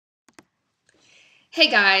Hey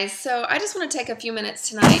guys, so I just want to take a few minutes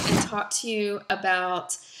tonight and talk to you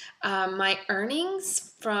about my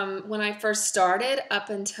earnings from when I first started up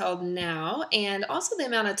until now, and also the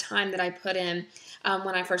amount of time that I put in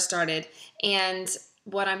when I first started, and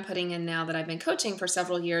what I'm putting in now that I've been coaching for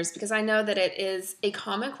several years, because I know that it is a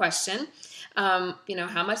common question.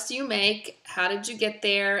 How much do you make? How did you get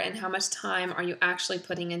there? And how much time are you actually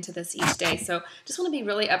putting into this each day? So just want to be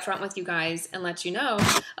really upfront with you guys and let you know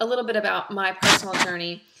a little bit about my personal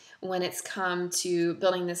journey when it's come to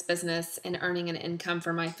building this business and earning an income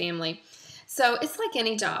for my family. So it's like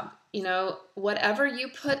any job, whatever you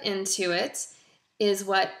put into it is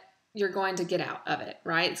what you're going to get out of it,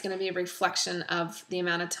 right? It's going to be a reflection of the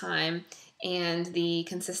amount of time and the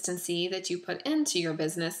consistency that you put into your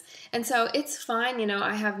business. And so it's fine.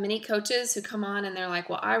 I have many coaches who come on and they're like,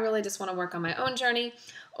 well, I really just want to work on my own journey,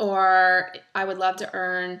 or I would love to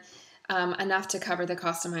earn enough to cover the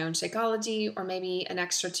cost of my own Shakeology, or maybe an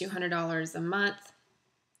extra $200 a month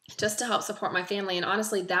just to help support my family. And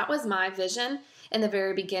honestly, that was my vision in the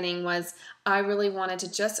very beginning. Was I really wanted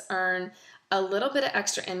to just earn a little bit of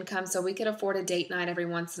extra income so we could afford a date night every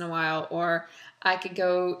once in a while, or I could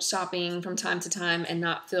go shopping from time to time and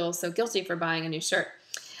not feel so guilty for buying a new shirt.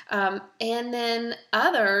 And then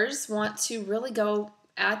others want to really go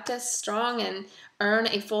at this strong and earn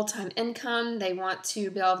a full-time income. They want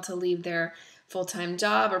to be able to leave their full-time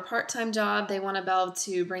job or part-time job. They want to be able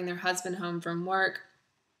to bring their husband home from work,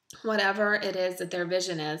 whatever it is that their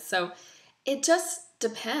vision is. So it just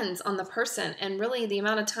depends on the person, and really the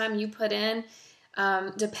amount of time you put in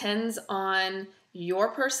depends on your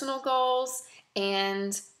personal goals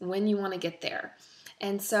and when you want to get there.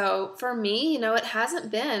 And so for me, it hasn't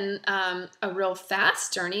been a real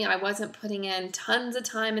fast journey. I wasn't putting in tons of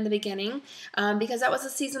time in the beginning because that was a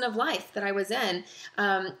season of life that I was in.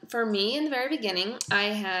 For me, in the very beginning, I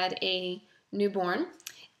had a newborn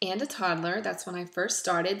and a toddler. That's when I first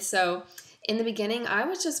started. So in the beginning, I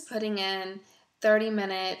was just putting in 30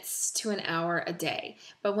 minutes to an hour a day.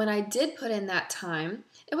 But when I did put in that time,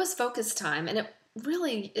 it was focus time, and it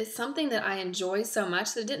really is something that I enjoy so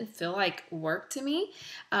much that it didn't feel like work to me.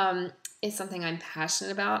 It's something I'm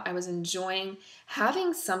passionate about. I was enjoying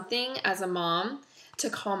having something as a mom to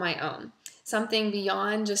call my own. Something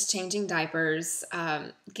beyond just changing diapers,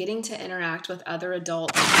 getting to interact with other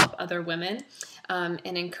adults, help other women, and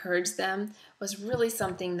encourage them was really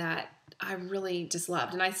something that I really just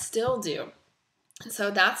loved, and I still do.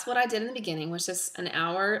 So that's what I did in the beginning, was just an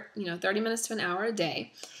hour, 30 minutes to an hour a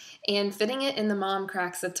day, and fitting it in the mom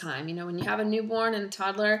cracks of time. When you have a newborn and a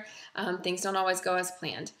toddler, things don't always go as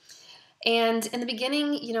planned. And in the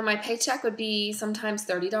beginning, my paycheck would be sometimes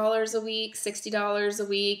 $30 a week, $60 a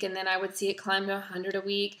week, and then I would see it climb to $100 a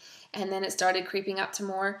week, and then it started creeping up to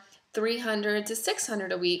more, $300 to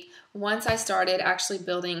 $600 a week once I started actually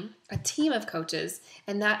building a team of coaches,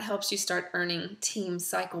 and that helps you start earning team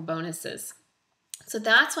cycle bonuses. So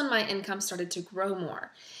that's when my income started to grow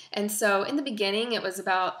more. And so in the beginning, it was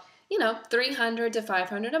about, $300 to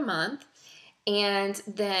 $500 a month. And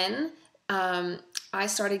then I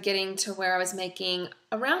started getting to where I was making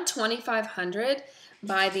around $2,500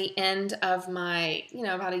 by the end of my,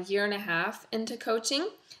 about a year and a half into coaching,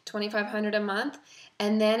 $2,500 a month.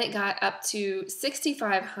 And then it got up to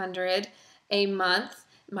 $6,500 a month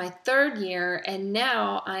my third year. And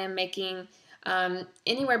now I am making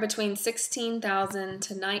anywhere between $16,000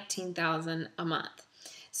 to $19,000 a month.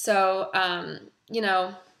 So,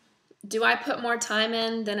 do I put more time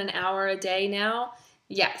in than an hour a day now?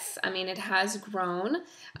 Yes. I mean, it has grown,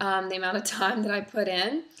 the amount of time that I put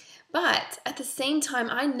in. But at the same time,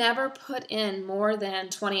 I never put in more than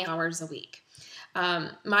 20 hours a week.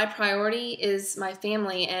 My priority is my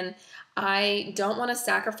family, and I don't want to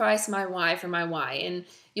sacrifice my why for my why. And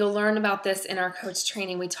you'll learn about this in our coach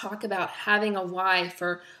training. We talk about having a why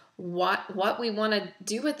for what we want to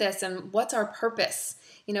do with this and what's our purpose.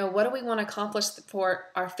 What do we want to accomplish for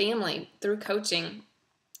our family through coaching?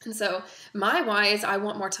 And so my why is I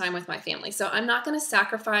want more time with my family. So I'm not going to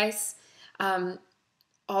sacrifice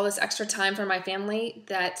all this extra time for my family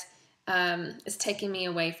that is taking me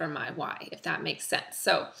away from my why, if that makes sense.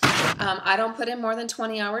 So I don't put in more than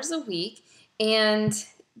 20 hours a week. And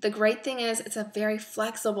the great thing is it's a very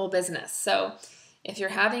flexible business. So if you're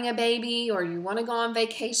having a baby or you want to go on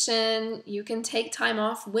vacation, you can take time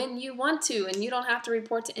off when you want to, and you don't have to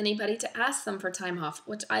report to anybody to ask them for time off,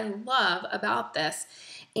 which I love about this.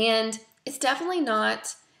 And it's definitely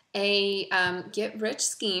not a get-rich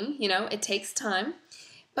scheme. It takes time.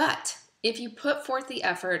 But if you put forth the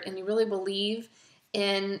effort and you really believe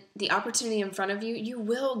in the opportunity in front of you, you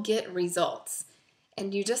will get results.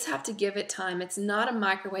 and you just have to give it time. It's not a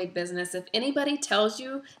microwave business. If anybody tells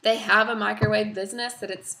you they have a microwave business,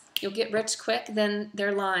 that you'll get rich quick, then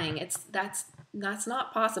they're lying. That's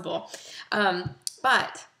not possible.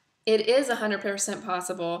 But it is 100%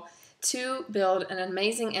 possible to build an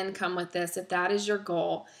amazing income with this if that is your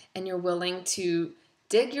goal and you're willing to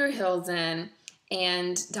dig your heels in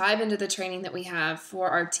and dive into the training that we have for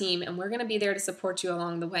our team, and we're going to be there to support you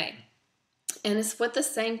along the way. And it's with the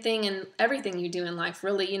same thing in everything you do in life,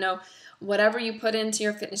 really. Whatever you put into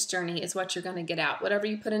your fitness journey is what you're going to get out. Whatever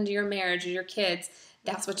you put into your marriage or your kids,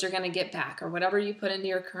 that's what you're going to get back, or whatever you put into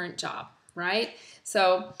your current job, right?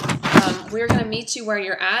 So we're going to meet you where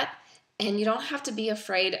you're at, and you don't have to be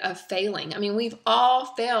afraid of failing. I mean, we've all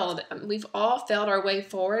failed. We've all failed our way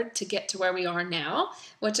forward to get to where we are now,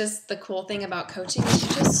 which is the cool thing about coaching, is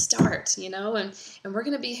you just start, and we're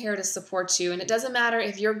going to be here to support you. And it doesn't matter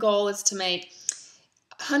if your goal is to make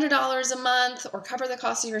 $100 a month or cover the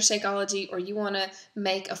cost of your Shakeology, or you want to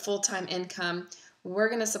make a full-time income. We're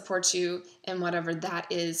going to support you in whatever that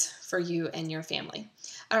is for you and your family.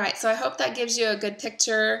 All right, so I hope that gives you a good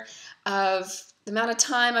picture of the amount of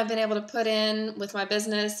time I've been able to put in with my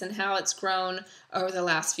business and how it's grown over the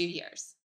last few years.